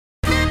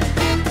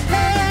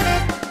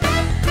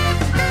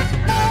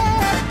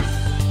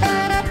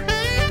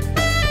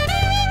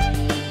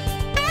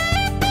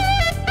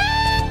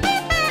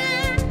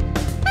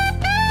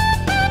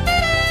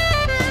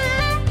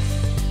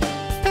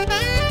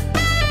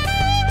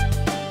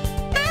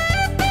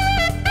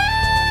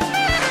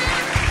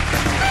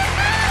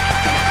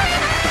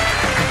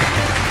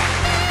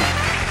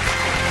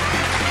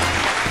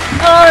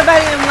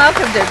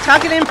welcome to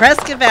Talkin in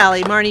Prescott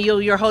Valley. Marnie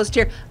Yule, your host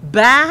here,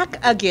 back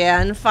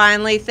again,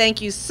 finally.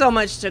 Thank you so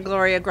much to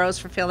Gloria Gross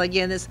for filling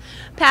in this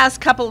past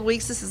couple of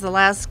weeks. This is the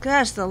last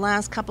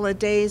couple of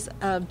days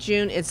of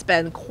June. It's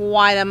been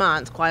quite a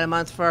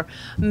month for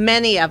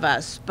many of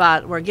us,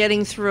 but we're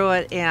getting through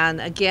it.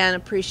 And again,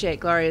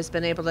 appreciate Gloria's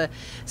been able to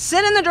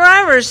sit in the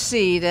driver's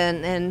seat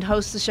and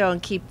host the show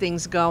and keep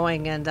things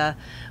going. And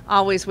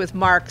always with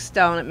Mark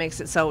Stone, it makes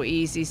it so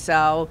easy.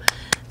 So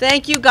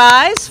thank you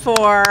guys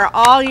for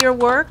all your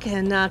work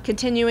and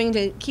continuing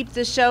to keep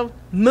this show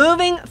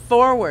moving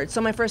forward.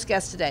 So my first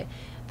guest today,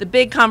 the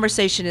big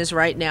conversation is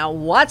right now,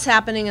 what's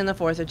happening in the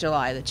 4th of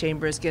July? The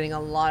Chamber is getting a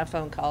lot of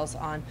phone calls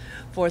on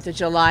 4th of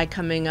July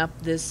coming up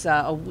this,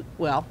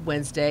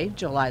 Wednesday,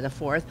 July the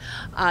 4th.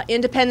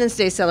 Independence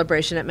Day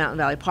celebration at Mountain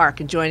Valley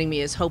Park. And joining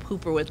me is Hope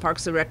Hooper with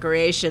Parks and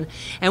Recreation.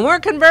 And we're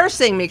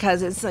conversing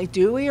because it's like,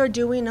 do we or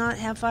do we not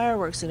have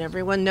fireworks? And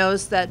everyone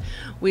knows that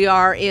we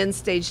are in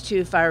Stage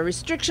 2 fire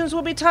restrictions.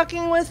 We'll be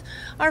talking with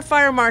our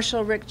Fire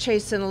Marshal, Rick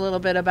Chasen, a little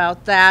bit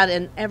about that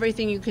and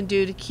everything you can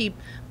do to keep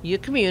your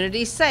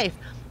community safe.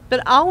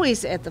 But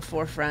always at the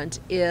forefront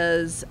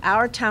is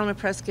our town of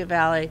Prescott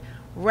Valley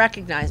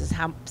recognizes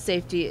how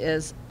safety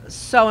is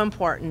so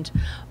important.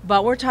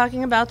 But we're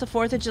talking about the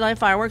 4th of July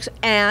fireworks,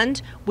 and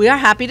we are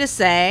happy to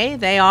say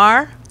they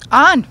are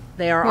on.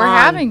 We're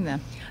having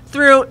them.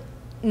 Through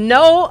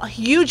no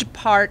huge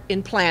part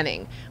in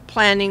planning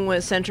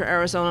with Central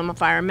Arizona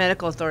Fire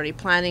Medical Authority,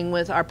 planning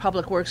with our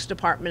Public Works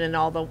Department and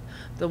all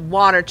the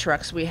water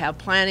trucks we have,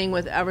 planning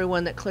with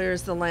everyone that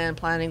clears the land,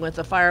 planning with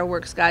the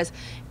fireworks guys,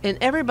 and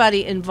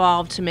everybody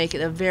involved to make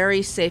it a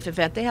very safe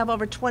event. They have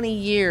over 20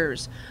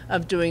 years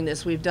of doing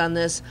this. We've done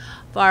this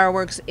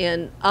fireworks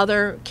in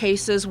other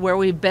cases where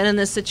we've been in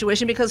this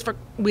situation because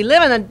we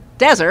live in a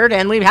desert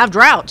and we have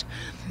drought.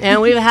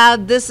 And we've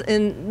had this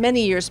in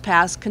many years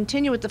past,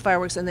 continue with the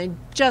fireworks, and they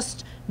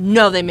just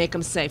know they make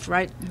them safe,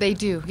 right? They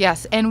do,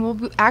 yes. And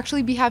we'll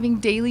actually be having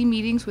daily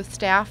meetings with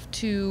staff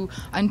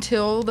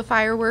until the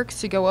fireworks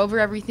to go over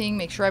everything,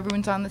 make sure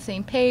everyone's on the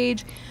same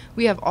page.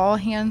 We have all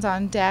hands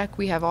on deck.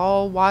 We have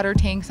all water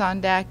tanks on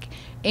deck.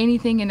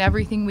 Anything and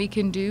everything we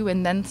can do,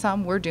 and then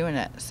some, we're doing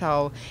it.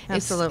 So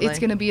absolutely, it's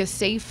going to be a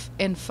safe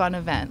and fun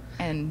event.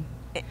 And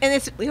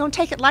we don't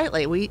take it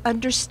lightly. We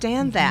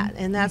understand that,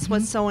 and that's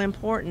what's so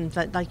important.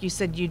 That, like you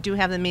said, you do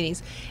have the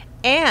meetings.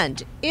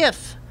 And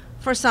if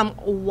for some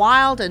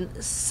wild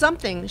and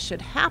something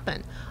should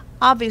happen,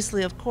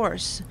 obviously, of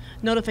course,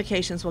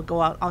 notifications will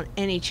go out on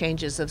any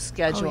changes of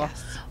schedule. Oh,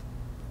 yes.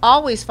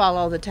 Always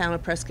follow the Town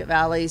of Prescott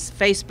Valley's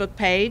Facebook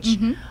page,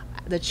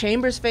 the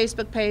Chamber's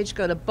Facebook page.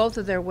 Go to both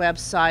of their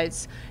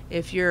websites.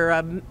 If you're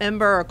a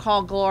member or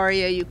call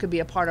Gloria, you could be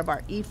a part of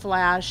our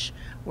e-flash,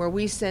 where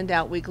we send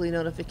out weekly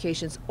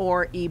notifications,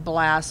 or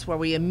e-blasts, where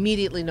we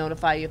immediately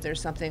notify you if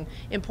there's something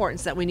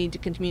important that we need to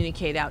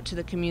communicate out to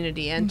the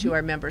community and to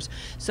our members.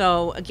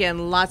 So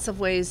again, lots of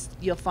ways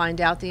you'll find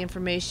out the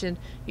information.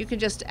 You can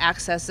just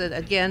access it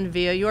again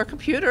via your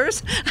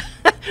computers,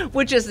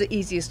 which is the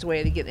easiest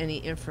way to get any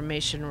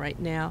information right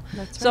now.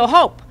 That's so right.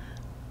 Hope,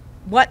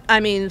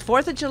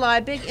 4th of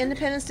July, big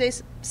Independence Day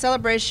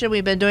celebration.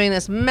 We've been doing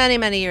this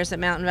many years at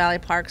Mountain Valley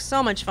Park.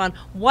 So much fun.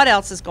 What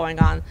else is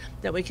going on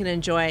that we can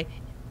enjoy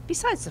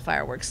besides the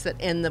fireworks that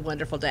end the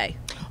wonderful day?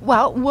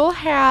 Well, we'll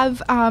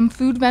have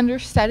food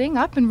vendors setting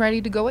up and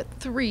ready to go at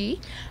 3,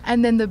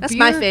 and then that's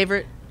my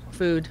favorite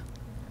food.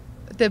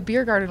 The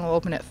beer garden will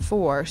open at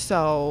 4,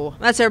 so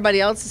that's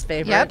everybody else's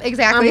favorite. Yep,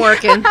 exactly. I'm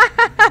working.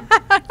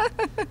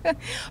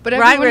 But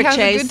everyone has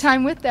a good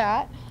time with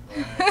that.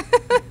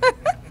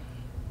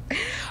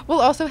 We'll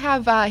also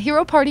have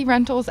Hero Party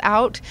rentals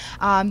out.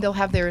 They'll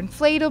have their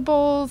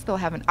inflatables, they'll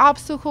have an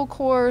obstacle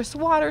course,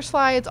 water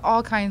slides,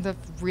 all kinds of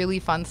really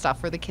fun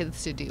stuff for the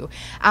kids to do.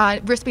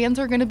 Wristbands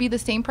are going to be the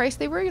same price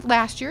they were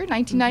last year,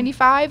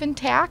 $19.95 in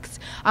tax.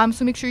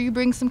 So make sure you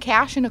bring some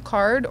cash and a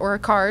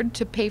card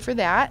to pay for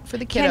that for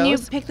the kiddos. Can you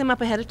pick them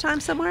up ahead of time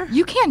somewhere?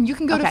 You can. You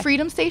can go to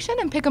Freedom Station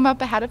and pick them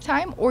up ahead of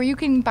time, or you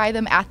can buy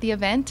them at the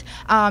event.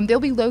 They'll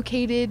be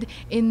located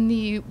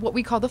in what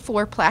we call the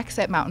fourplex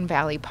at Mountain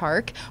Valley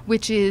Park,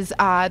 which is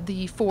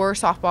the 4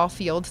 softball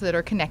fields that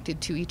are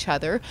connected to each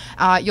other.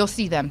 You'll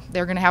see them.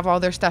 They're going to have all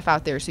their stuff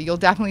out there, so you'll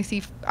definitely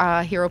see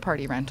Hero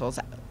Party rentals.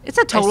 It's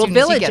a total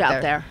village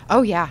out there.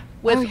 Oh, yeah.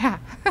 With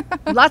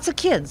lots of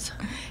kids.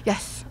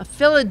 Yes. A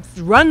village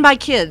run by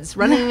kids,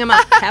 running them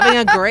up, having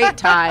a great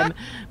time.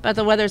 But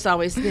the weather's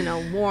always,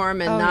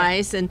 warm and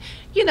nice. Yeah.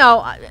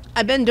 And,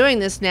 I've been doing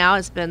this now.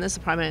 This is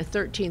probably my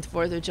 13th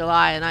 4th of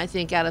July, and I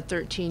think out of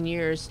 13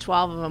 years,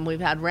 12 of them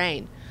we've had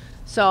rain.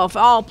 So if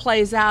all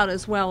plays out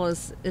as well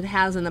as it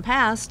has in the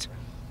past,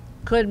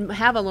 could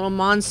have a little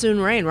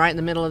monsoon rain right in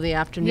the middle of the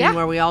afternoon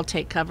where we all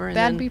take cover and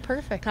that'd then be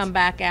perfect. Come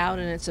back out,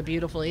 and it's a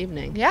beautiful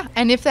evening. Yeah,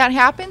 and if that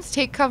happens,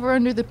 take cover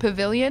under the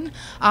pavilion.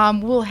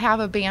 We'll have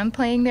a band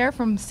playing there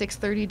from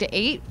 6:30 to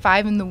 8.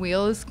 5 in the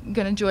Wheel is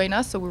going to join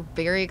us, so we're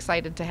very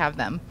excited to have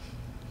them.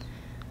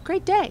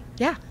 Great day.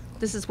 Yeah.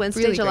 This is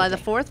Wednesday, July the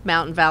 4th,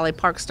 Mountain Valley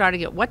Park,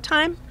 starting at what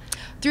time?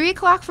 3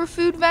 o'clock for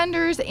food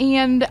vendors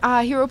and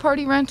Hero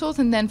Party rentals,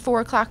 and then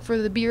 4 o'clock for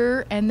the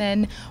beer. And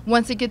then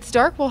once it gets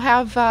dark, we'll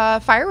have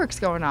fireworks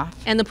going off.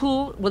 And the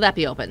pool, will that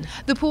be open?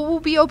 The pool will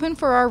be open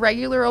for our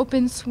regular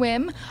open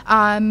swim.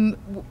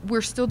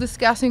 We're still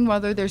discussing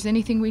whether there's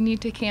anything we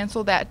need to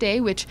cancel that day,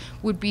 which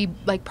would be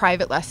like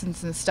private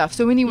lessons and stuff.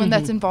 So anyone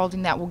that's involved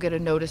in that will get a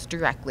notice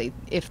directly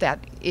if that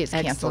is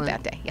canceled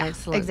that day. Yeah,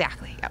 Excellent.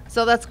 exactly. Yep.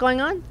 So that's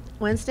going on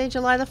Wednesday,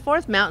 July the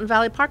 4th, Mountain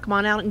Valley Park. Come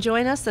on out and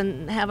join us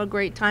and have a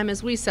great time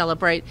as we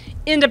celebrate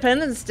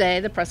Independence Day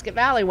the Prescott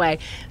Valley way.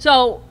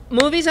 So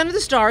movies under the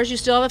stars, you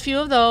still have a few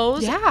of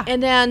those. Yeah.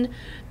 And then,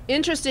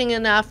 interesting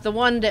enough, the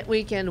one that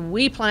weekend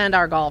we planned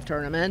our golf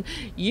tournament,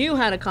 you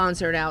had a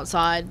concert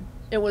outside.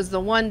 It was the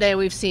one day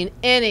we've seen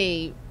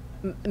any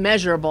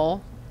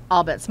measurable,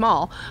 albeit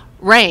small,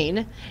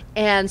 rain,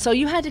 and so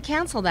you had to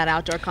cancel that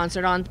outdoor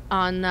concert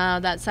on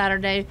that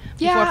Saturday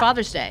before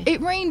Father's Day.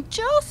 It rained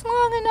just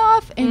long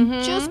enough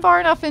and just far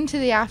enough into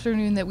the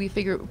afternoon that we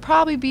figured it would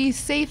probably be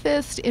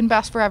safest and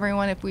best for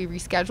everyone if we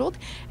rescheduled,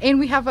 and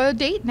we have a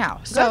date now.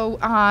 Good. So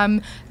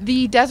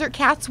the Desert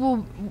Cats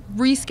will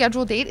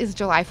reschedule date is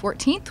July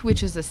 14th,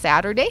 which is a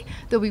Saturday.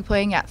 They'll be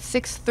playing at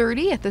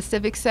 6:30 at the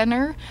Civic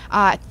Center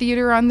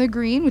Theater on the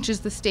Green, which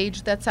is the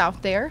stage that's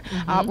out there.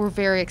 We're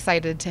very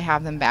excited to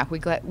have them back.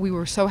 We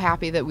were so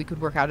happy that we could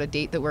work out a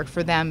date that worked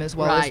for them as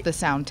well as the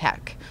sound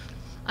tech.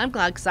 I'm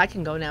glad because I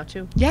can go now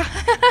too. Yeah.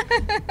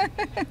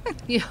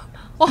 Yeah.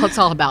 Well, it's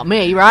all about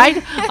me,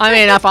 right? I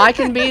mean, if I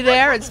can be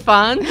there, it's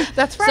fun.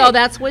 That's right. So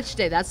that's which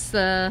day? That's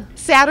the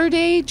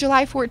Saturday,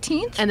 July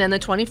 14th. And then the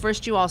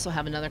 21st, you also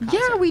have another concert.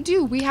 Yeah, we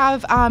do. We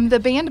have the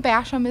band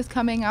Basham is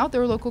coming out.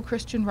 They're a local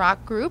Christian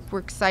rock group. We're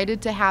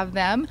excited to have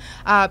them.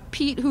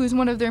 Pete, who is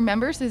one of their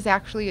members, is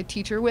actually a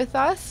teacher with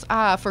us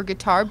for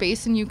guitar,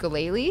 bass, and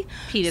ukulele.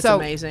 Pete is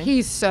amazing.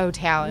 He's so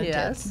talented.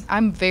 Yes.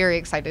 I'm very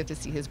excited to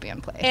see his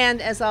band play.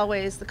 And as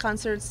always, the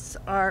concerts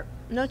are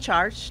no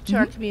charge to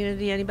our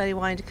community. Anybody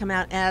wanting to come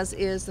out, as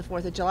is the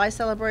 4th of July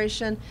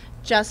celebration.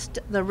 Just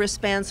the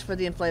wristbands for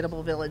the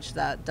inflatable village,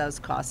 that does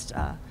cost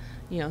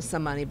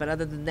some money, but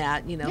other than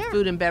that,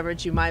 food and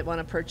beverage, you might want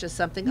to purchase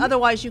something.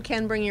 Otherwise, you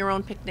can bring your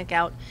own picnic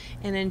out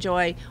and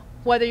enjoy.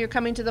 Whether you're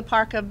coming to the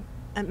park at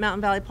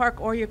Mountain Valley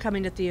Park or you're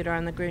coming to Theater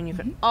on the Green, you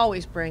can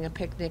always bring a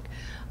picnic,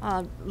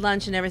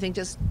 lunch and everything.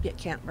 Just you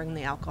can't bring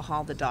the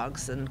alcohol, the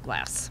dogs, and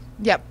glass.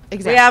 Yep,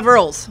 exactly. We have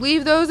rules.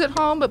 Leave those at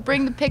home, but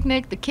bring the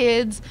picnic, the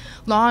kids,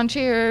 lawn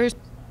chairs,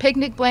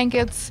 picnic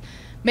blankets.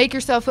 Make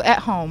yourself at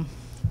home.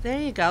 There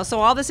you go. So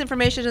all this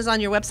information is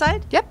on your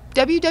website? Yep,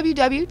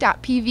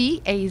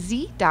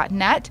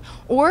 www.pvaz.net.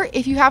 Or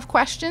if you have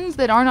questions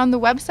that aren't on the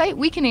website,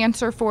 we can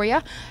answer for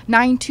you.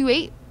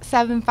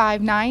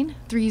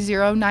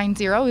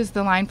 928-759-3090 is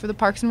the line for the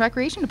Parks and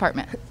Recreation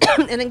Department.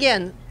 And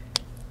again,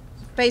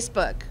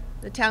 Facebook,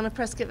 the Town of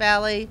Prescott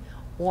Valley,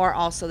 or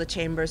also the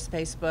Chamber's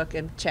Facebook,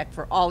 and check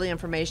for all the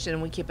information,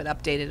 and we keep it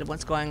updated of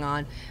what's going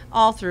on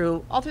all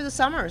through the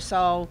summer.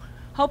 So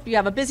hope you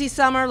have a busy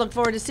summer. Look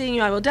forward to seeing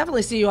you. I will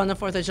definitely see you on the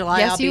 4th of July.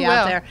 Yes, I'll be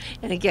out there.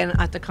 And again,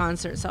 at the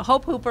concert. So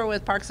Hope Hooper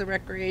with Parks and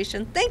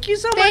Recreation. Thank you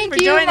so much for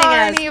joining us.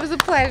 Thank you, Marnie. It was a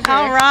pleasure.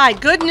 All right.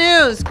 Good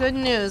news. Good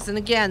news. And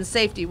again,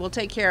 safety. We'll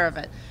take care of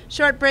it.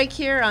 Short break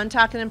here on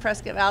Talkin in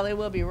Prescott Valley.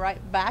 We'll be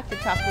right back to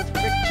talk with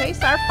Rick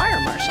Chase, our fire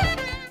marshal.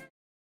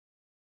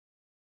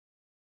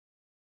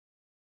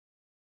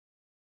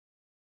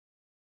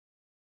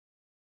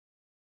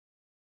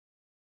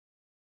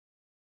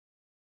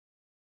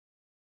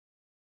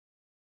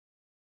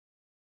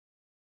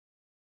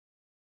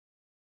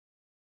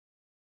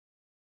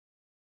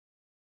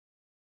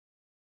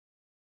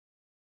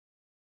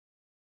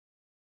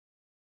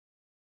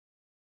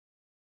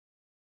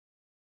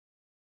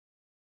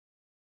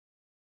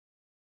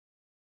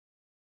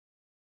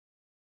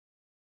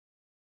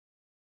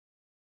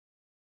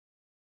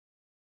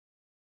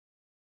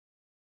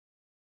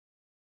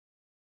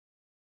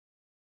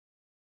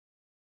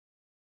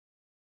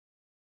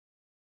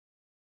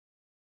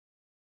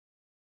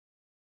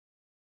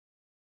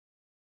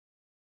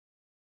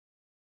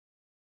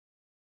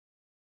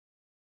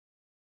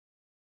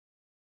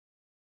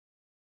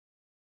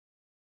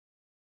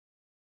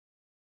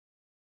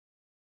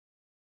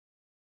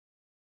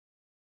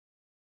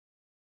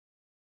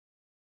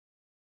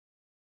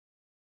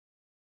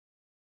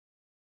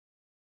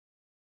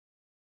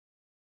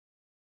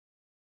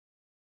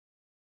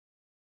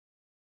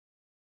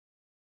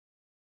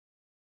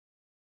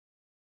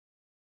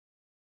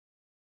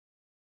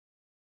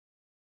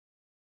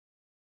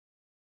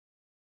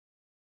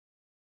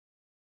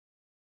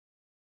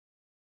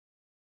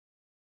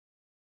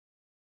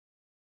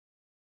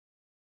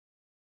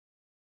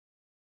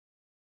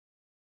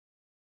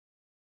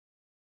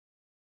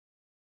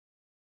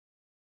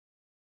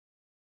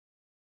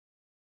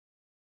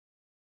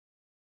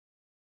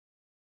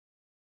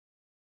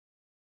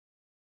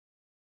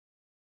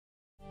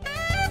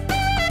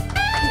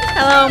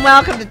 Hello and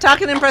welcome to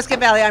Talkin in Prescott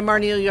Valley. I'm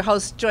Marnie, your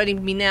host.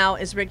 Joining me now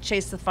is Rick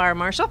Chase, the Fire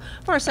Marshal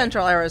for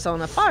Central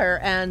Arizona Fire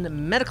and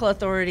Medical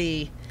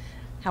Authority.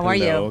 How are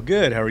Hello. you?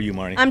 Good. How are you,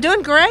 Marnie? I'm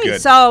doing great.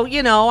 Good. So,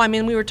 I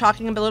mean, we were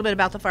talking a little bit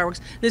about the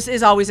fireworks. This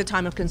is always a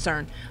time of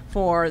concern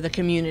for the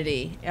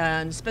community,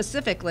 and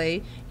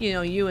specifically,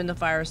 you and the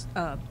fire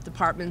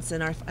departments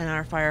and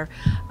our fire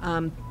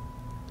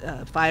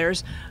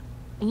fighters,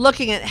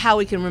 looking at how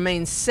we can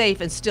remain safe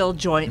and still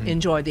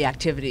enjoy the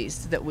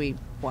activities that we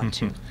want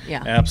to.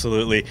 Yeah.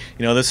 Absolutely.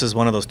 This is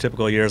one of those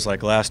typical years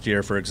like last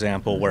year, for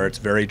example, where it's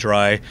very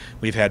dry.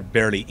 We've had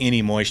barely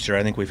any moisture.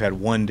 I think we've had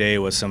one day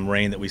with some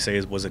rain that we say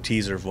was a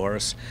teaser for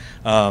us.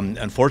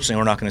 Unfortunately,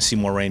 we're not going to see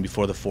more rain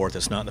before the 4th.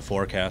 It's not in the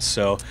forecast.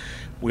 So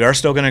we are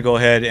still going to go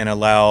ahead and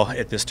allow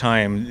at this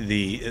time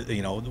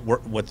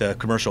what the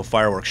commercial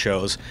fireworks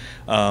shows.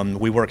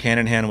 We work hand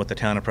in hand with the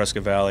town of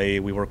Prescott Valley.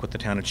 We work with the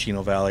town of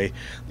Chino Valley,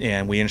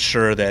 and we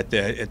ensure that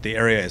the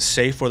area is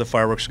safe where the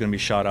fireworks are going to be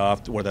shot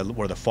off, where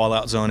the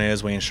fallout zone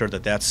is. We ensure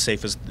that that's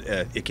safe as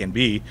it can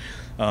be.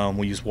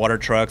 We use water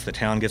trucks. The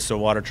town gets their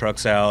water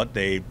trucks out.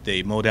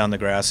 They mow down the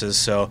grasses.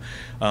 So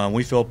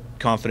we feel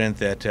confident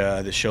that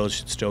the shows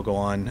should still go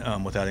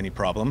on without any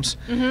problems.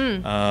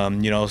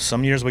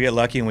 Some years we get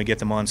lucky and we get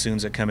the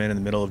monsoons that come in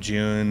the middle of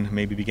June,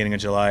 maybe beginning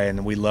of July,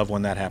 and we love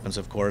when that happens,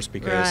 of course,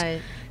 because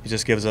it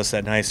just gives us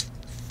that nice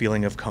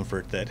feeling of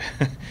comfort that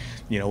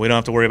we don't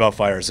have to worry about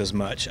fires as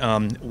much.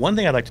 One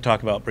thing I'd like to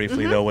talk about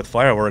briefly, though, with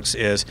fireworks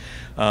is,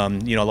 a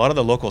lot of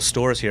the local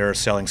stores here are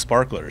selling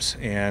sparklers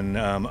and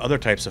other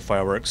types of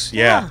fireworks.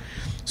 Yeah.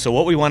 So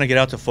what we want to get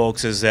out to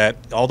folks is that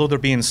although they're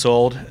being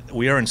sold,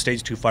 we are in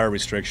stage 2 fire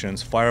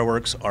restrictions.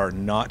 Fireworks are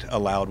not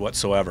allowed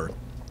whatsoever.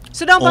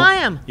 So don't buy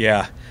them.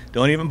 Yeah,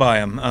 don't even buy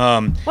them.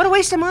 What a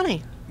waste of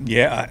money.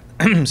 Yeah,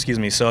 excuse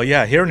me. So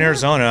yeah, here in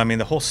Arizona, I mean,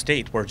 the whole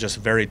state, we're just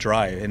very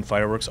dry, and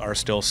fireworks are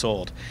still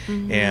sold.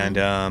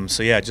 And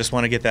so yeah, just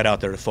want to get that out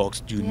there to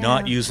folks. Do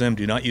not use them.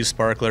 Do not use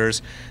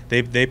sparklers.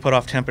 They put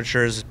off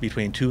temperatures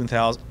between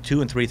 2,000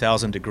 and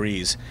 3,000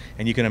 degrees,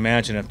 and you can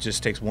imagine if it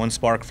just takes one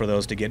spark for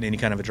those to get any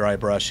kind of a dry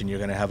brush, and you're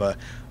going to have a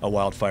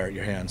wildfire at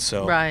your hands.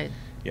 So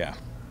yeah.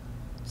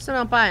 So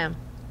don't buy them.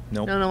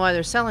 Nope. Don't know why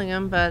they're selling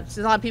them, but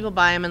a lot of people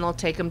buy them and they'll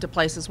take them to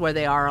places where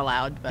they are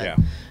allowed. But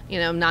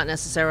not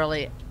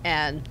necessarily,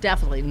 and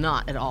definitely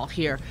not at all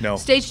here. No.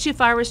 Stage 2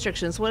 fire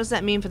restrictions. What does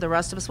that mean for the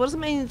rest of us? What does it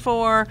mean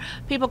for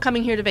people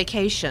coming here to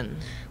vacation?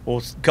 Well,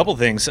 a couple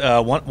things.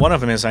 One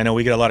of them is I know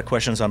we get a lot of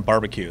questions on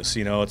barbecues.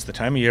 It's the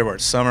time of year where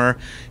it's summer.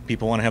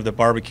 People want to have the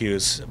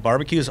barbecues.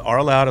 Barbecues are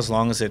allowed as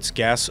long as it's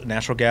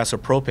natural gas or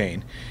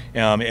propane.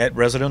 At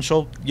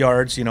residential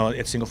yards,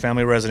 at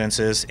single-family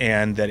residences,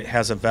 and that it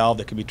has a valve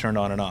that can be turned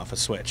on and off, a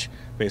switch,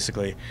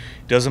 basically.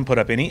 Doesn't put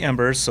up any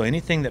embers, so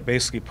anything that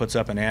basically puts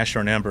up an ash or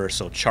an ember.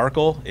 So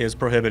charcoal is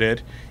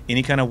prohibited.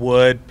 Any kind of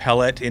wood,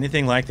 pellet,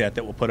 anything like that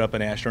will put up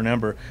an ash or an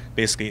ember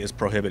basically is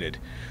prohibited.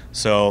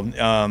 So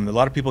a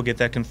lot of people get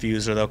that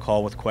confused, or they'll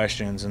call with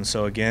questions. And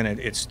so again,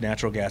 it's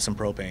natural gas and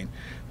propane.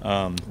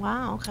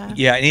 Wow. Okay.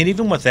 Yeah, and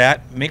even with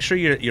that, make sure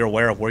you're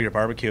aware of where your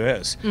barbecue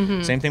is.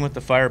 Same thing with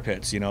the fire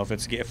pits.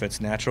 If it's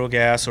natural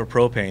gas or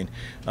propane,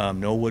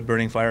 no wood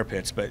burning fire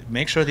pits. But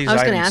make sure these. I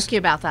was going to ask you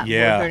about that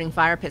wood burning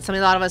fire pits. I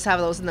mean, a lot of us have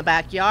those in the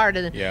backyard,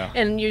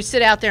 and you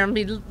sit out there and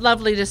be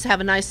lovely to have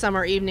a nice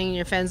summer evening. And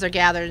your friends are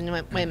gathered, and you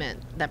went, wait a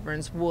minute, that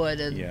burns wood,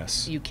 and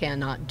you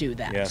cannot do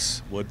that.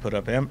 Yes, wood puts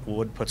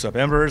up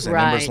embers, and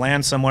embers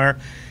land somewhere.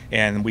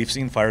 And we've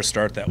seen fires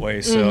start that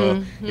way,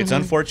 so it's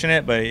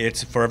unfortunate, but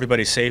it's for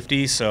everybody's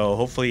safety. So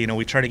hopefully,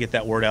 we try to get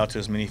that word out to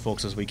as many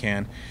folks as we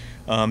can.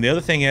 The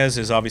other thing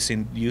is obviously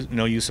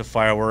no use of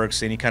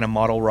fireworks. Any kind of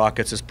model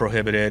rockets is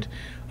prohibited.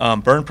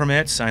 Burn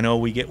permits. I know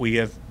we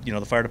have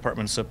the fire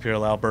departments up here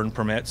allow burn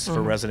permits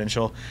for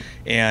residential,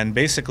 and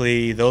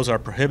basically those are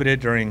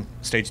prohibited during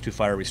stage 2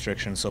 fire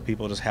restrictions. So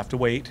people just have to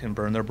wait and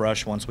burn their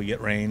brush once we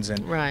get rains and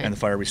the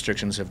fire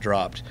restrictions have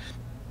dropped.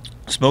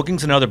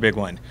 Smoking's another big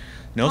one.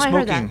 No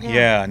smoking.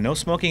 No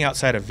smoking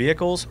outside of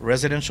vehicles,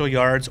 residential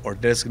yards, or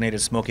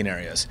designated smoking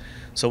areas.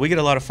 So we get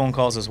a lot of phone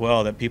calls as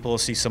well that people will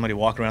see somebody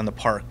walking around the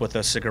park with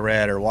a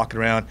cigarette or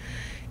walking around.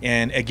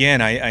 And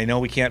again, I know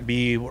we can't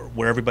be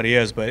where everybody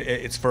is, but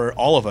it's for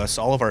all of us,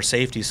 all of our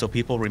safety. So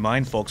people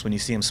remind folks when you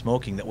see them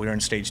smoking that we're in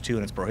stage 2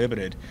 and it's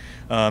prohibited.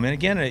 And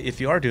again,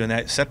 if you are doing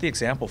that, set the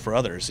example for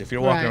others. If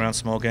you're walking around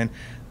smoking,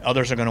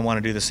 others are going to want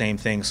to do the same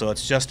thing. So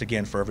it's just,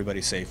 again, for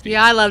everybody's safety.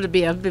 Yeah, I love to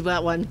be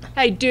that one.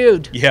 Hey,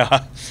 dude.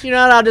 Yeah. You're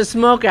not allowed to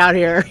smoke out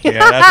here.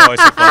 Yeah, that's always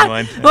a fun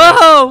one.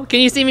 Whoa,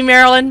 can you see me,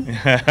 Marilyn?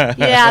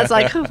 Yeah, it's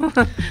like, all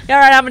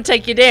right, I'm going to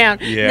take you down.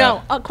 Yeah.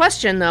 No, a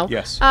question, though.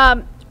 Yes.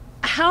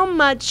 How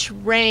much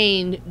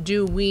rain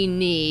do we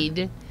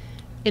need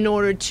in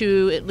order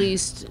to at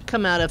least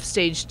come out of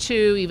stage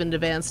 2, even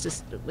advance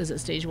to, is it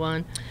stage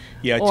 1?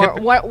 Yeah.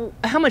 Or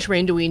how much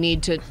rain do we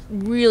need to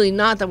really,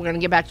 not that we're going to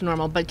get back to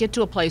normal, but get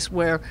to a place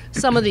where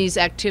some of these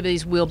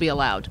activities will be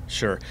allowed?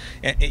 Sure.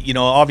 And,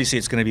 obviously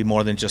it's going to be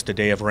more than just a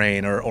day of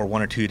rain or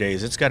 1 or 2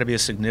 days. It's got to be a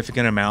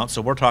significant amount.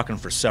 So we're talking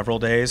for several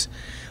days.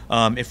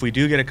 If we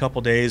do get a couple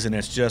days and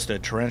it's just a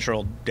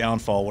torrential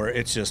downfall where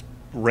it's just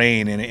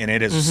rain and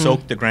it has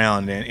soaked the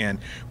ground and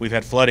we've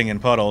had flooding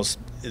and puddles,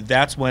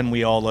 that's when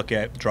we all look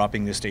at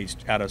dropping the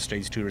out of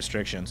stage 2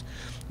 restrictions.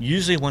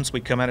 Usually once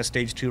we come out of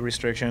stage 2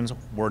 restrictions,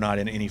 we're not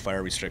in any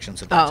fire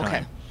restrictions at that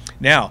time.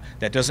 Now,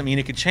 that doesn't mean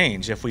it could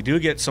change. If we do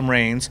get some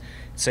rains,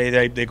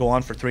 say they go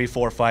on for 3,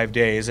 4, 5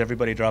 days,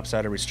 everybody drops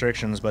out of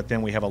restrictions, but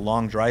then we have a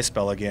long dry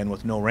spell again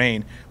with no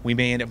rain, we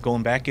may end up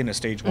going back into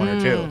stage 1 or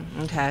 2.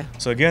 Okay.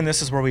 So again,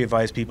 this is where we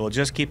advise people,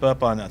 just keep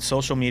up on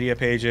social media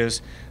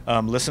pages,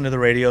 listen to the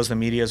radios. The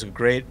media is a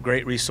great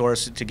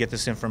resource to get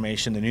this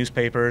information, the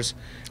newspapers.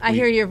 I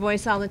hear your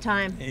voice all the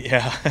time.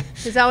 Yeah.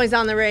 He's always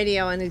on the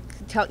radio, and it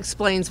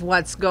explains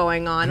what's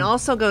going on.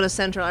 Also, go to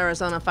Central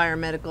Arizona Fire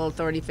Medical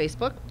Authority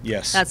Facebook.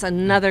 Yes. That's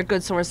another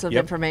good source of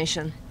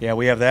information. Yeah,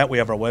 we have that. We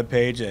have our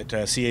webpage at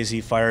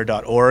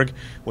cazfire.org.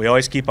 We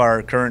always keep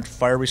our current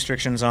fire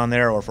restrictions on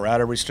there, or if we're out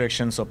of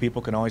restrictions, so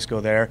people can always go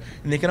there.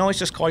 And they can always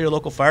just call your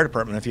local fire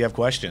department if you have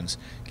questions.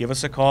 Give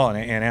us a call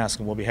and ask,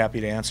 and we'll be happy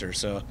to answer.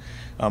 So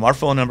our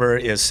phone number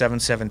is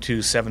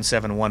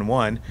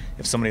 772-7711.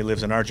 If somebody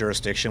lives in our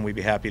jurisdiction, we'd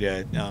be happy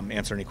to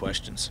answer any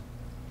questions.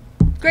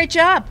 Great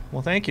job.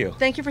 Well, thank you.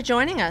 Thank you for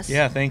joining us.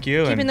 Yeah, thank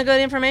you. Keeping the good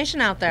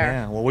information out there.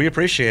 Yeah, well, we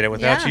appreciate it.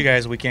 Without you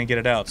guys, we can't get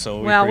it out. So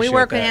we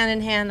work that. hand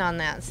in hand on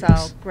that. So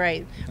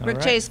great. All Rick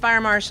right. Chase,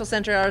 Fire Marshal,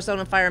 Central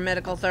Arizona Fire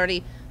Medical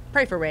Authority.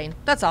 Pray for rain.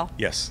 That's all.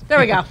 Yes. There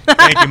we go.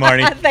 Thank you,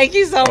 Marnie. Thank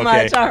you so Okay.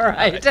 much. All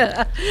right.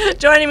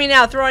 Joining me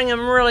now, throwing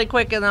him really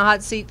quick in the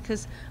hot seat,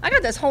 because I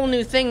got this whole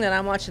new thing that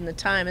I'm watching the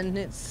time, and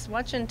it's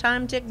watching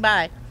time tick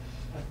by.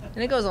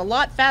 And it goes a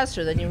lot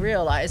faster than you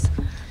realize.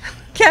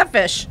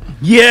 Catfish.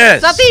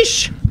 Yes.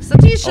 Satish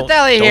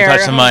Chateli don't here.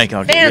 touch the mic,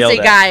 I'll get Fancy yelled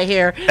at. guy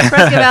here.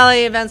 Prescott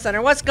Valley Event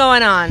Center. What's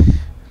going on?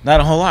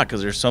 Not a whole lot,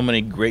 because there's so many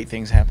great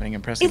things happening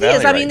in Prescott It Valley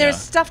is. I mean, right there's now.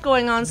 stuff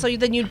going on, so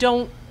then you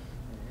don't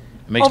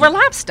Makes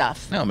overlap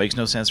stuff. No, it makes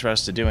no sense for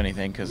us to do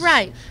anything, because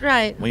Right.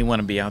 we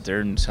want to be out there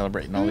and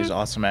celebrating all these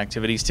awesome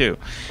activities too.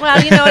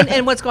 Well, you know,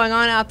 and what's going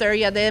on out there,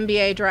 the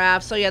NBA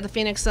draft, so the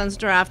Phoenix Suns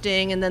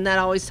drafting, and then that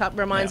always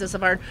reminds us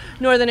of our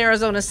Northern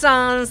Arizona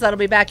Suns. That'll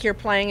be back here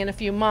playing in a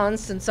few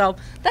months, and so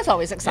that's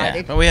always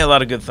exciting. Yeah, but we had a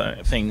lot of good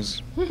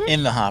things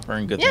in the hopper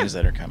and good things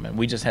that are coming.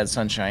 We just had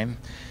sunshine.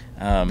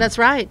 That's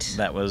right.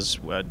 That was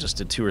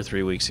just 2 or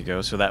 3 weeks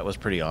ago, so that was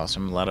pretty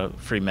awesome. A lot of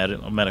free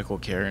medical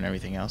care and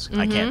everything else.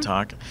 I can't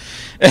talk.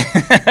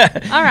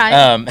 All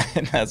right.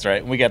 That's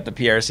right. We got the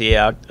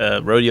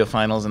PRCA rodeo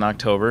finals in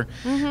October.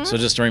 So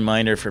just a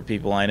reminder for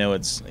people, I know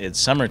it's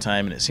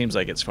summertime and it seems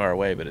like it's far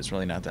away, but it's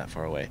really not that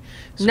far away.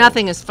 So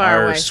Nothing is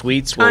far away. Our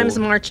suites Time's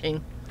will,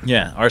 marching.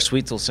 yeah, our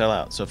suites will sell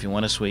out. So if you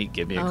want a suite,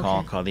 give me a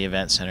call the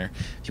event center.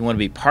 If you want to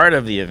be part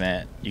of the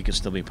event, you can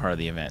still be part of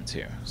the event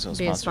too. So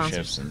Be a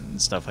sponsorships sponsor.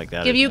 and stuff like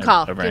that. Give you a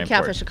call. Give very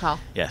Catfish important. a call.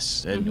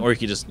 Yes, or you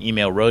can just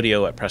email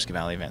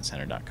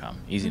rodeo@PrescottValleyEventCenter.com.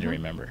 Easy to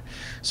remember.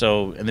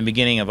 So in the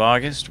beginning of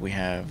August, we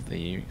have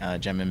the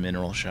Gem and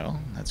Mineral Show.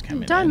 That's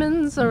coming in.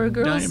 Diamonds are a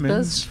girl's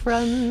Diamonds. best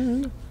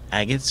friend.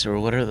 Agates, or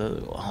what are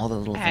all the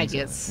little things?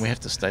 Agates. We have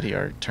to study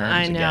our terms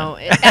I know.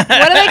 again.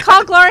 What are they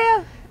called,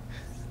 Gloria?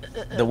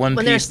 The one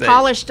When piece they're that,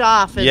 polished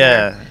off. And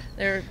yeah.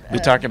 They're We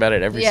talk about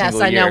it every yes,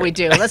 single year. I know we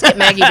do. Let's get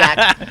Maggie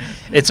back.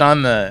 It's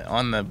on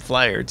the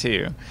flyer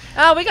too.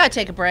 Oh, we got to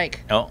take a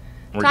break. Oh,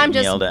 we're Time getting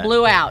just yelled at.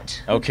 blew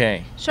out.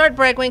 Okay. Short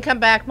break. When we come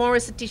back, more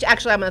with Satish.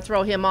 Actually, I'm going to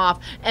throw him off.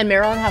 And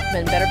Marilyn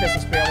Huffman, Better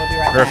Business Bureau. We'll be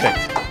right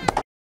back. Perfect.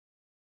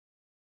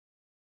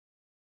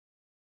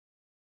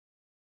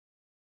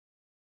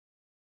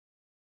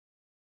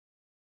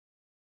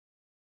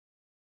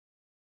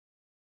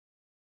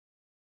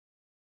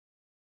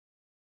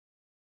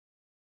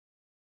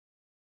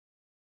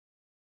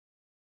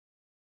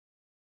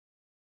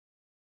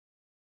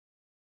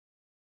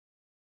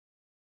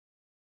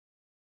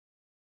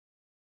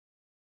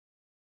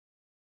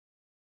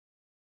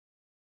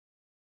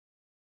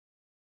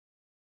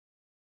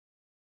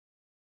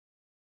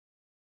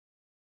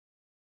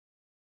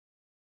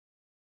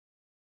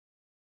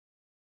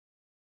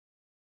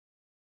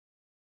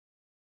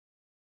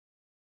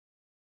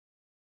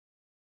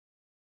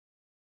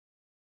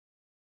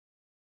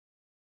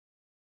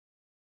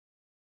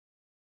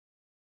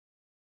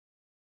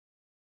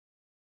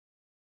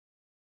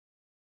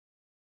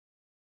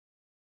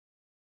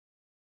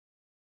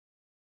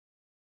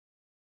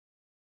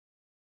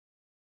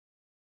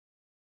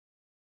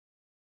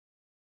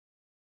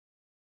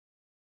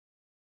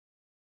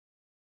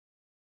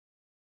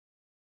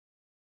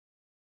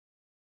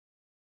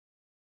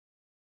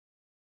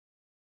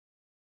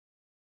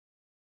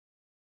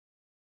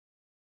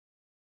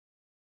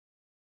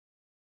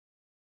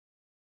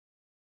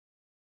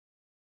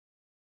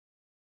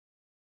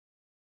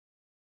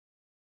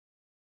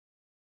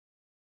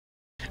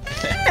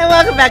 And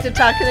welcome back to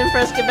Talkin in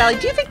Prescott Valley.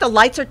 Do you think the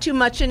lights are too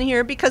much in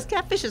here? Because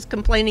Catfish is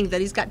complaining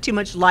that he's got too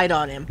much light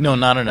on him. No,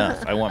 not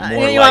enough. I want more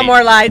light. You want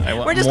more light? I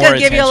want We're just more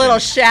going to give you a little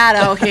attention.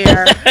 shadow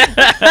here.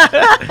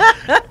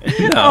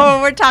 No.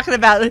 Oh, we're talking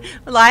about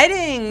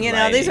lighting. You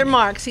know, these are Lighting.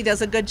 Mark's. He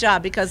does a good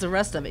job because the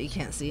rest of it, you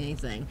can't see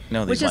anything.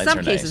 No, these Which in lights some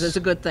are cases nice. is a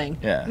good thing.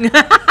 Yeah.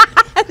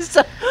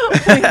 So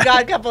we've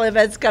got a couple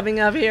events coming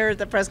up here at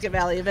the Prescott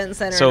Valley Event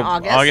Center So in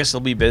August. August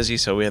will be busy.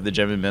 So we have the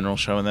Gem and Mineral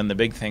Show, and then the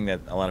big thing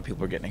that a lot of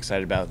people are getting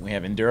excited about, we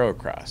have Enduro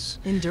Cross.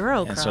 Enduro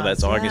And Cross. so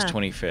that's August yeah.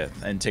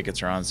 25th, and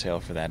tickets are on sale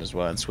for that as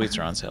well, and suites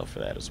are on sale for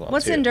that as well.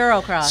 What's too.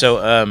 Enduro Cross?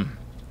 So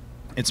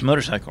it's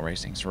motorcycle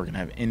racing. So we're gonna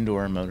have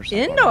indoor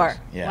motorcycle. Indoor? race.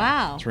 Yeah.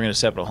 Wow. So we're gonna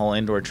set up a whole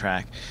indoor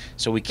track.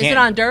 So we can't. Is it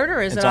on dirt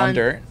or is it's it on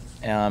dirt?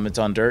 It's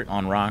on dirt,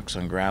 on rocks,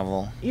 on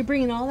gravel. You're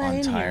bringing all that on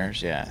in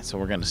tires, yeah. So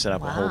we're going to set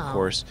up a whole Wow.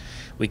 course.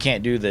 We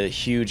can't do the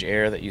huge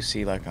air that you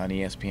see like on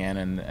ESPN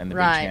and the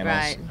Right, big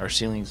channels. right. Our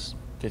ceiling's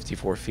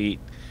 54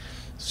 feet.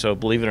 So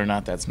believe it or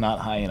not, that's not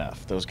high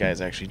enough. Those guys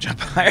actually jump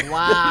higher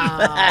Wow.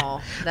 than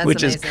that, That's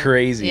which amazing. is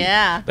crazy.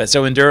 Yeah. But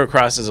so Enduro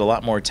Cross is a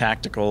lot more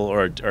tactical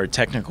or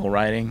technical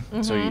riding.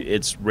 So Mm-hmm.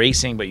 it's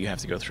racing, but you have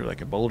to go through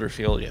like a boulder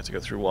field. You have to go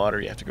through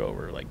water. You have to go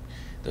over like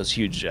those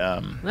huge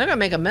They're gonna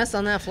make a mess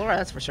on that floor,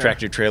 that's for sure.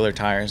 tractor trailer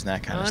tires and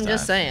that kind of I'm stuff.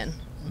 just saying.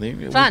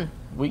 Fun.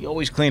 We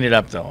always clean it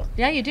up though.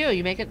 Yeah, you do.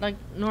 You make it like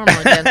normal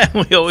again.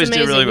 We always it's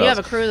do amazing. really well. You have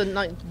a crew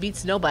that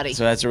beats nobody.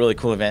 So that's a really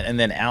cool event. And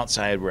then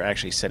outside, we're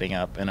actually setting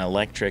up an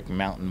electric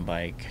mountain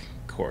bike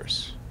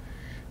course.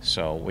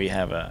 So we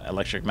have a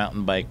electric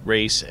mountain bike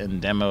race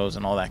and demos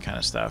and all that kind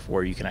of stuff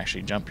where you can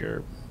actually jump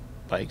your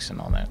bikes and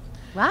all that.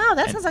 Wow,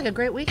 that sounds like a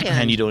great weekend.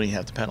 And you don't even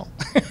have to pedal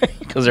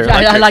because they're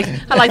Yeah,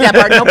 electric. I like that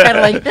part. No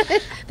pedaling.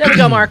 There we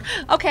go, Mark.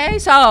 Okay,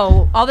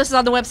 so all this is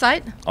on the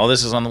website. All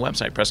this is on the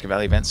website,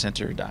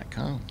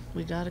 PrescottValleyEventCenter.com.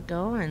 We gotta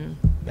go, and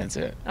That's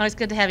it. always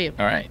good to have you.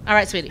 All right. All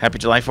right, sweetie. Happy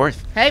July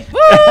 4th. Hey,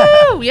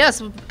 woo!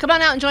 Yes, come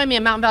on out and join me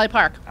in Mountain Valley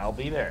Park. I'll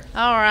be there.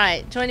 All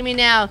right, joining me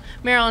now,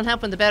 Marilyn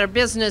Hupp with the Better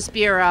Business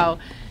Bureau.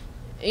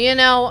 You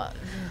know,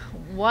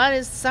 what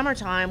is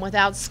summertime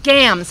without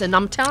scams? And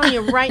I'm telling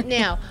you right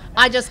now,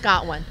 I just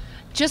got one.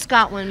 Just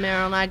got one,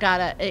 Marilyn. I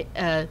got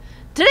a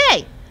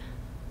today.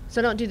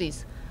 So don't do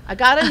these. I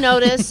got a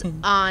notice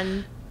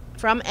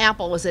from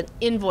Apple, was an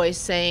invoice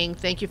saying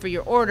thank you for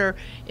your order,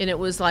 and it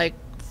was like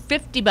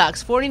 $50,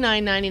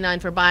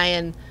 $49.99 for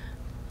buying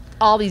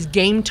all these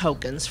game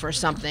tokens for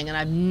something, and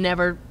I've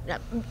never,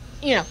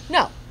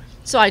 no.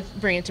 So I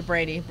bring it to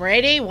Brady.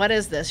 Brady, what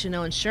is this?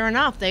 And sure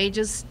enough, they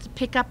just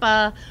pick up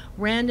a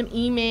random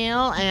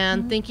email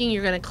and thinking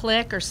you're going to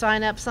click or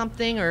sign up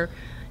something or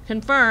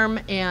confirm,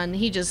 and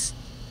he just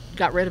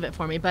got rid of it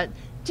for me. But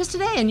just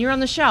today, and you're on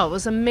the show. It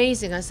was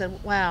amazing. I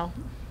said, wow,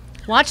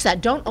 watch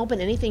that. Don't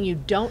open anything you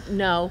don't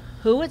know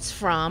who it's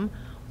from,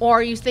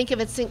 or you think if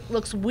it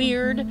looks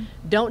weird,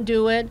 don't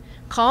do it.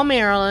 Call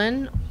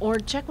Marilyn or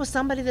check with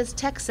somebody that's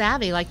tech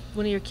savvy, like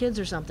one of your kids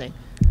or something.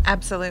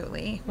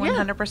 Absolutely,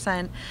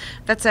 100%.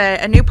 That's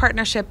a new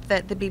partnership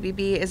that the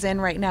BBB is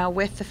in right now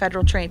with the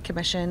Federal Trade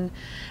Commission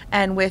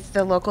and with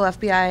the local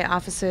FBI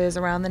offices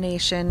around the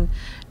nation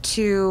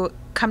to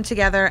come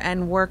together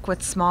and work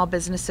with small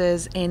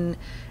businesses in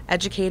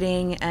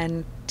educating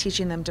and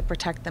teaching them to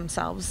protect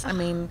themselves. I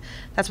mean,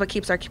 that's what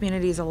keeps our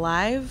communities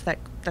alive.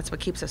 That's what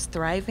keeps us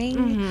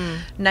thriving.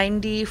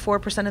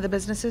 94% of the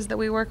businesses that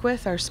we work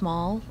with are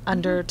small,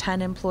 under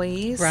 10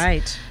 employees.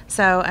 Right.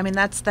 So, I mean,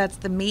 that's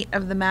the meat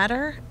of the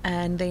matter,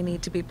 and they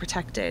need to be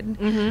protected.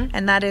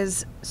 And that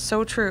is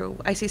so true.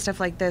 I see stuff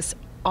like this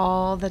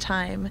all the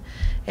time.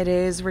 It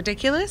is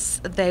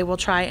ridiculous. They will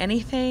try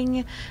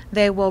anything.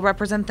 They will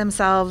represent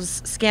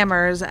themselves,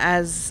 scammers,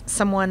 as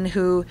someone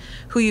who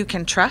you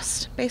can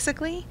trust,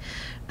 basically.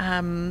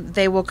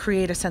 They will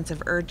create a sense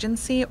of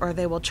urgency, or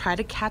they will try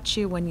to catch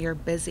you when you're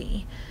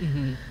busy.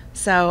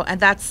 So, and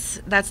that's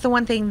the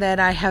one thing that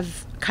I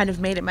have kind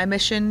of made it my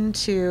mission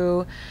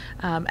to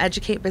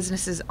educate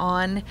businesses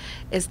on,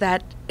 is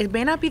that it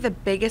may not be the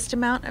biggest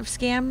amount of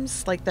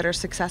scams like that are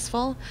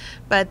successful,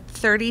 but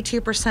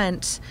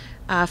 32%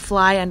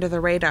 fly under the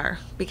radar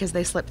because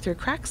they slip through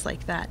cracks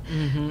like that.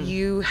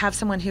 You have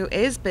someone who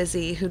is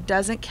busy, who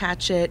doesn't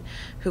catch it,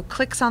 who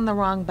clicks on the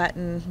wrong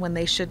button when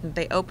they shouldn't.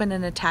 They open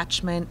an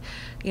attachment.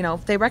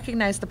 They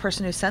recognize the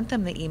person who sent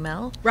them the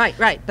email.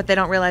 Right. But they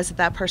don't realize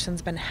that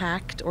person's been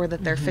hacked or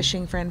that they're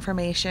phishing for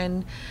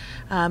information.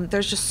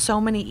 There's just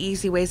so many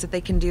easy ways that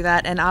they can do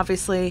that. And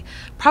obviously,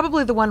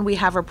 probably the one we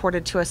have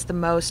reported to us the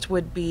most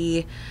would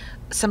be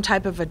some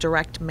type of a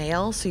direct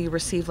mail. So you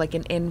receive like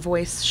an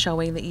invoice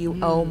showing that you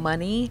owe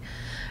money,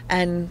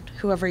 and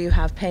whoever you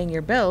have paying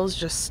your bills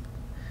just,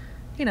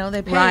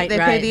 they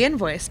pay the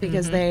invoice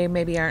because they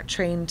maybe aren't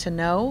trained to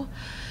know.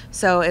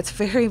 So it's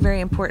very,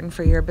 very important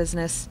for your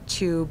business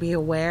to be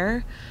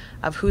aware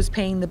of who's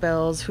paying the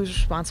bills, who's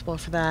responsible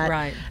for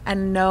that,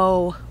 and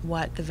know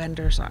what the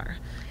vendors are.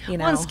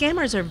 Well, and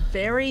scammers are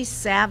very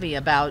savvy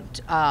about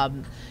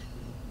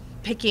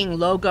picking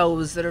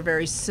logos that are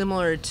very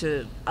similar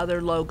to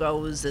other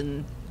logos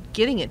and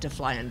getting it to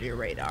fly under your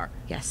radar.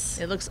 Yes.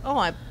 It looks,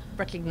 I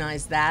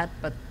recognize that,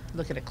 but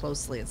look at it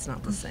closely, it's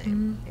not the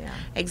same. Yeah.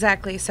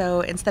 Exactly.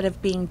 So instead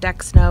of being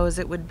Dex Nose,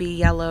 it would be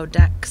Yellow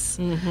Dex.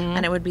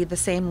 And it would be the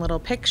same little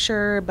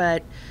picture,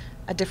 but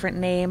a different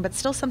name, but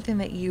still something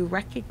that you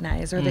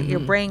recognize, or that your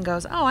brain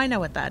goes, oh, I know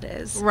what that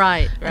is.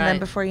 Right. And then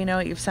before you know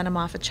it, you've sent them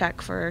off a check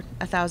for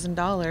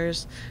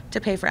 $1,000 to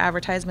pay for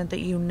advertisement that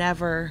you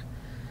never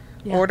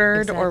Yeah,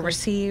 ordered or exactly.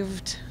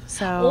 received.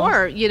 So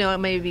Or, it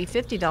may be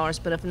 $50,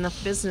 but if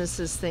enough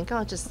businesses think,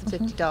 oh, just the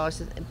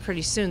 $50,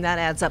 pretty soon that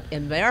adds up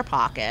in their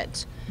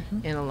pocket.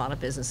 And a lot of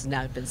businesses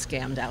now have been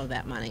scammed out of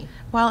that money.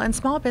 well, and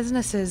small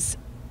businesses,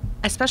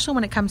 especially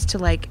when it comes to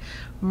like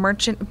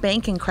merchant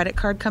bank and credit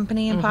card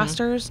company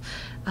imposters,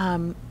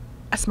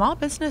 a small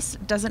business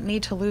doesn't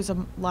need to lose a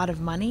lot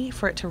of money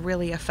for it to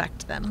really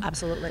affect them.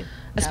 Absolutely.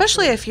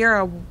 Especially if you're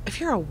a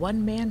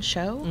one-man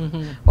show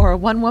or a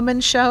one-woman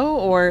show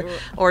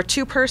or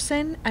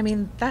two-person. I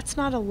mean, that's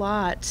not a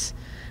lot,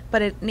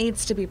 but it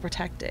needs to be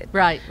protected.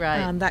 Right.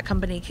 That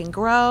company can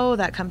grow.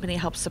 That company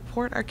helps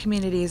support our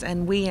communities,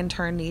 and we in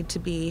turn need to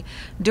be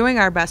doing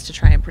our best to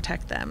try and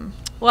protect them.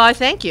 Well, I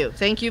thank you.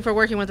 Thank you for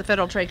working with the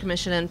Federal Trade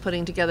Commission and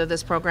putting together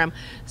this program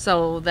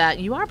so that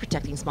you are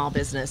protecting small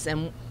business.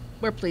 And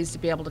we're pleased to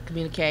be able to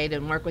communicate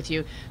and work with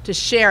you to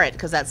share it,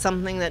 because that's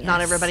something that not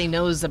Yes. everybody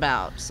knows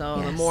about.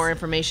 So the Yes. more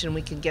information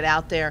we can get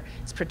out there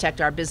to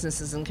protect our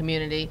businesses and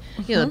community,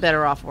 the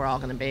better off we're all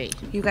going to be.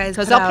 You guys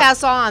Because put they'll out-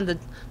 pass on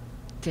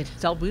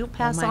we'll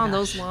pass my on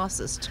those gosh.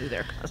 losses to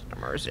their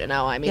customers. I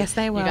mean, Yes,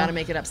 they you will. got to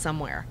make it up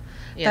somewhere.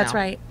 That's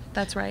right.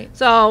 That's right.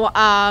 So,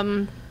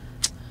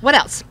 what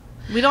else?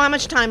 We don't have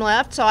much time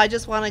left, so I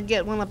just want to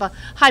get one of the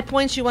high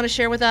points you want to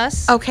share with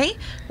us. Okay.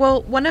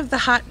 Well, one of the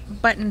hot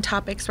button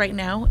topics right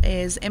now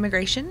is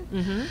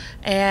immigration.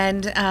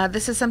 And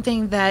this is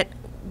something that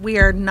we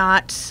are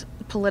not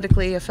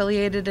politically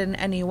affiliated in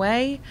any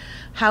way.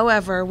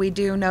 However, we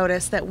do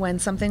notice that when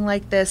something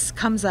like this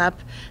comes up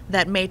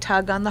that may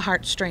tug on the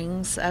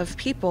heartstrings of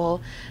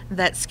people,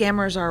 that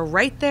scammers are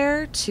right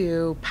there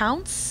to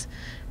pounce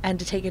and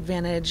to take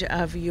advantage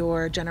of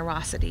your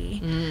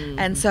generosity.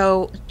 And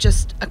so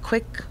just a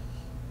quick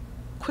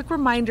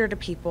reminder to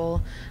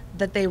people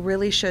that they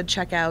really should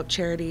check out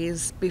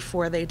charities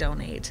before they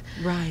donate.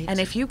 Right. And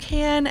if you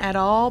can at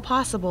all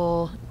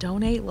possible,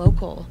 donate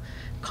local.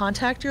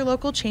 Contact your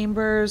local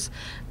chambers.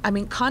 I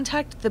mean,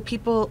 contact the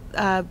people,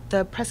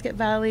 the Prescott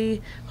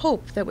Valley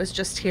Hope that was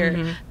just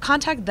here.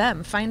 Contact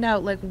them. Find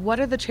out, like, what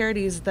are the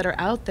charities that are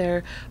out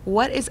there?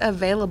 What is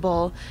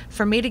available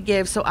for me to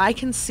give so I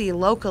can see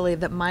locally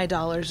that my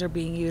dollars are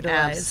being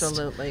utilized?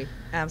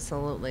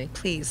 Absolutely.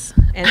 Please.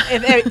 And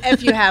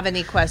if you have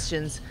any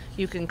questions,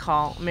 you can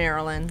call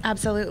Marilyn.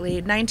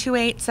 Absolutely.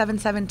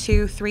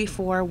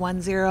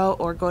 928-772-3410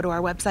 or go to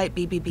our website,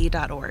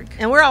 bbb.org.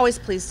 And we're always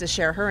pleased to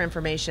share her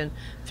information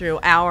through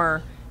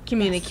our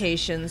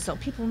communication so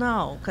people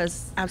know,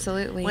 because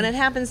Absolutely. when it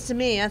happens to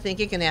me, I think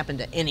it can happen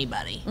to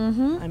anybody. I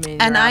mean, And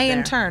you're out in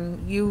there.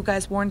 turn, you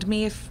guys warned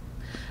me a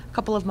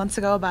couple of months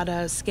ago about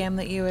a scam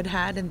that you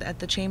had at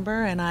the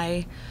chamber, and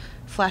I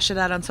flashed it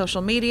out on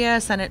social media,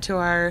 sent it to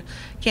our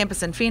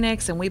campus in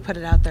Phoenix, and we put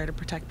it out there to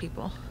protect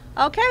people.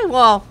 Okay,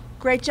 well,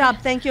 great job.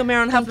 Thank you,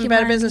 Marilyn Huff from you,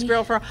 Better Business Marnie.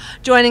 Bureau, for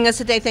joining us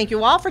today. Thank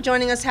you all for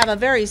joining us. Have a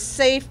very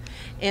safe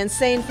and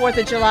sane 4th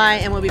of July,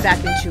 and we'll be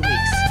back in 2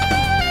 weeks.